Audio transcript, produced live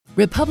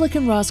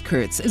Republican Ross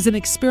Kurtz is an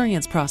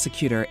experienced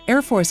prosecutor,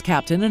 Air Force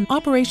captain, and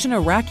Operation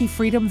Iraqi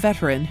Freedom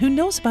veteran who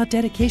knows about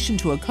dedication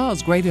to a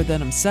cause greater than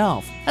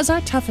himself. As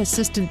our tough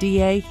assistant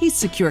DA, he's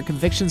secured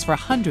convictions for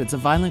hundreds of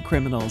violent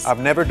criminals.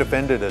 I've never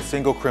defended a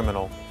single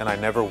criminal, and I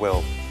never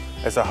will.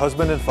 As a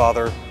husband and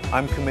father,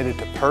 I'm committed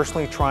to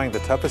personally trying the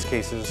toughest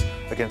cases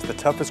against the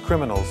toughest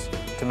criminals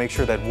to make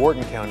sure that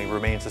Wharton County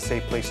remains a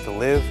safe place to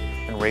live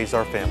and raise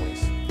our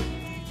families.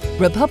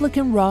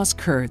 Republican Ross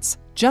Kurtz.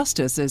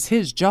 Justice is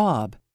his job.